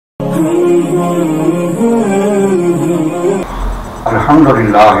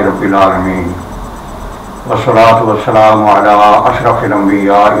Alhamdulillahi Rabbil Alameen. Wassalatu wassalamu ala ashrafil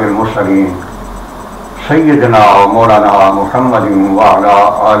anbiya wal mursaleen. Sayyidina wa Maulana Muhammadin wa ala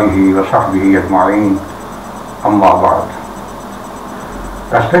alihi wa sahbihi ajma'in. Amma ba'd.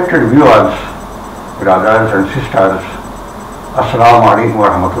 Respected viewers, brothers and sisters, Assalamu alaikum wa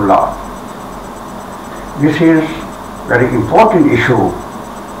rahmatullah. This is very important issue,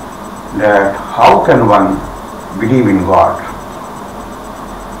 that how can one believe in God,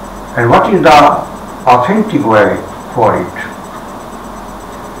 and what is the authentic way for it.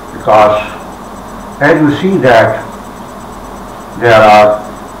 Because as you see that there are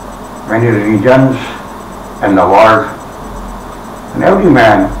many religions in the world, and every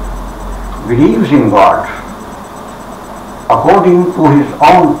man believes in God according to his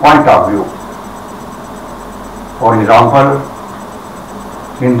own point of view. For example,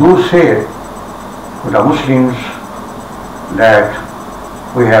 Hindus say to the Muslims that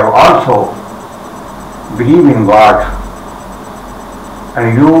we have also believed in God,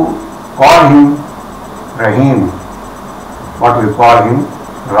 and you call him Rahim, what we call him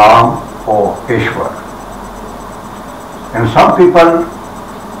Ram or Ishwar. And some people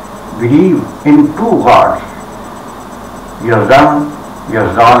believe in two gods, Yazdan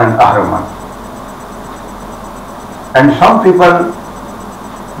and Ahriman. And some people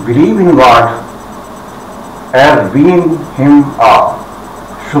believe in God as being him a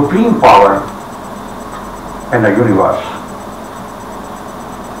supreme power in the universe.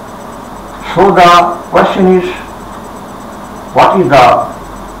 So the question is, what is the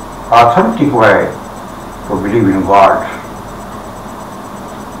authentic way to believe in God,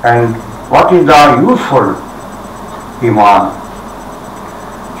 and what is the useful iman?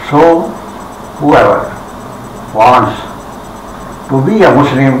 So whoever wants to be a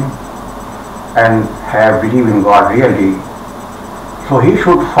Muslim and have believed in God really, so he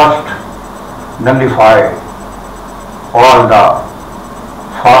should first nullify all the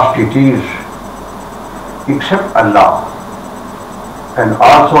false deities except Allah, and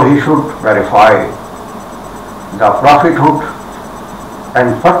also he should verify the prophethood,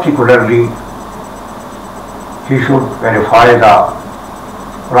 and particularly he should verify the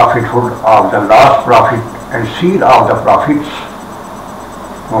prophethood of the last prophet and seal of the prophets,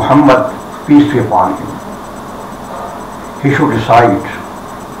 Muhammad, peace be upon him. He should recite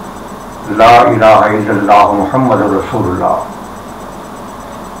La ilaha illallah Muhammadur Rasulullah.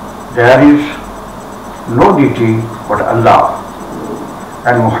 There is no deity but Allah,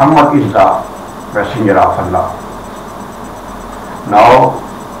 and Muhammad is the messenger of Allah. Now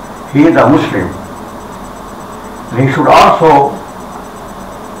he is a Muslim, and he should also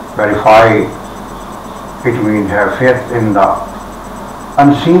verify, it means have faith in the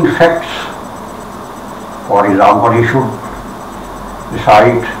unseen facts. For example, he should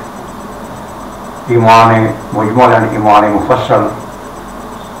recite Iman Mujmal and Iman Mufassal,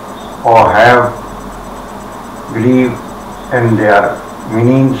 or have believe in their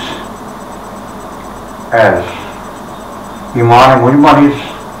meanings, as Iman Mujmal is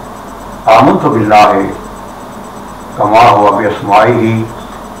Amantu Billahi Kama huwa bi asma'ihi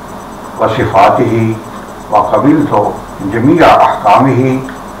wa sifatihi wa qabiltu jami'a ahkamihi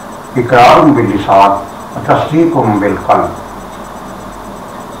iqrarun bil lisan wa tasdiqun bil qalb.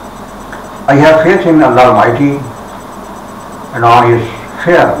 I have faith in Allah Almighty and all His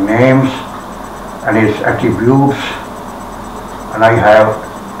fair names and His attributes, and I have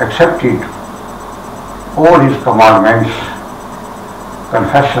accepted all His commandments,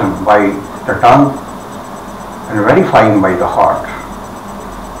 confession by the tongue and verifying by the heart.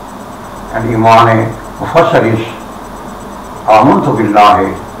 And Iman Mufassal is Amantu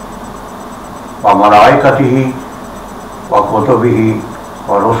Billahi wa malaikatihi wa kutubihi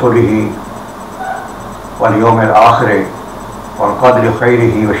wa rusulihi wal yawmil akhir wal qadri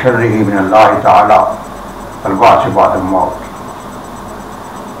khairihi wa sharrihi min Allah Ta'ala wal ba'si ba'da al-maut.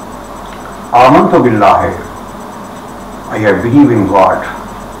 Amantu Billahi, I have believed in God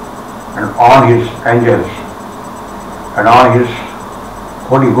and on His angels and on His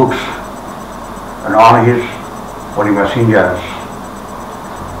holy books and on His holy messengers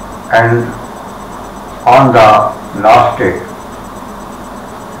and on the last day.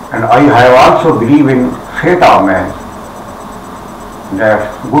 And I have also believed in fate of man, that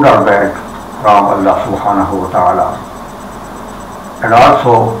good or bad from Allah Subhanahu wa Ta'ala, and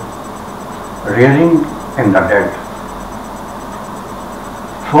also raising in the dead.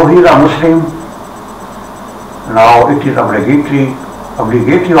 So he is a Muslim. Now it is obligatory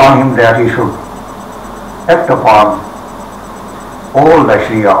on him that he should act upon all the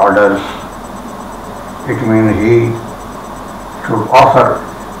Sharia orders. It means he should offer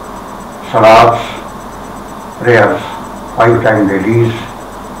salats, prayers 5 times daily,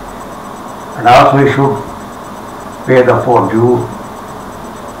 and also he should pay the poor due,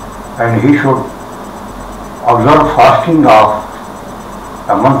 and he should observe fasting of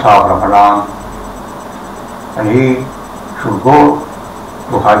the month of Ramadan, and he should go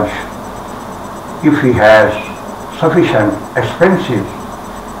to Hajj if he has sufficient expenses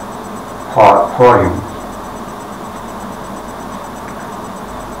for him.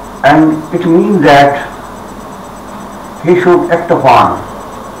 And it means that he should act upon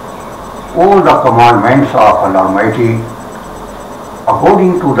all the commandments of Allah Almighty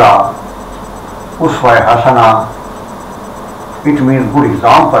according to the uswa hasana. It means good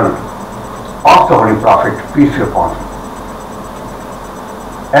example of the Holy Prophet, peace be upon him.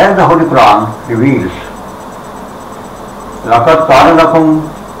 As the Holy Quran reveals, لَقَدْ كَانَ لَكُمْ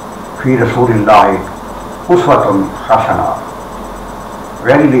فِي رَسُولِ اللَّهِ أُسْوَةٌ حَسَنَةٌ.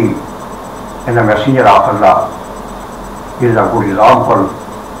 Verily, in the Messenger of Allah is a good example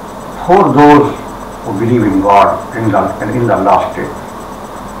for those who believe in God and in the last day.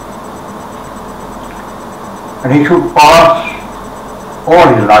 And he should pass all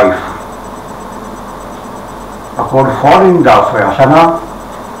his life according following the Hasana.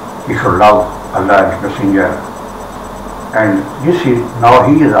 He should love Allah and His Messenger, and this is now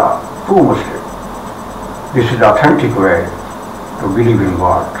he is a true Muslim. This is the authentic way to believe in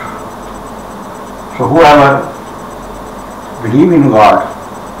God. So whoever believes in God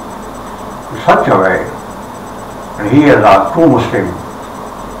in such a way, and he is a true Muslim,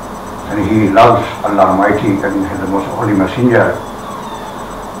 and he loves Allah Almighty and His most holy Messenger,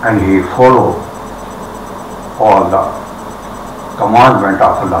 and he follows all the commandment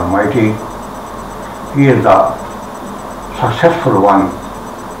of Allah Almighty, he is the successful one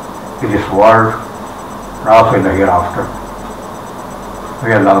in this world and also in the hereafter.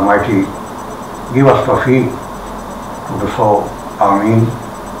 May Allah Almighty give us tawfiq to do so. Ameen.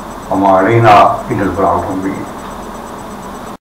 وما علينا إلا البلاغ المبين.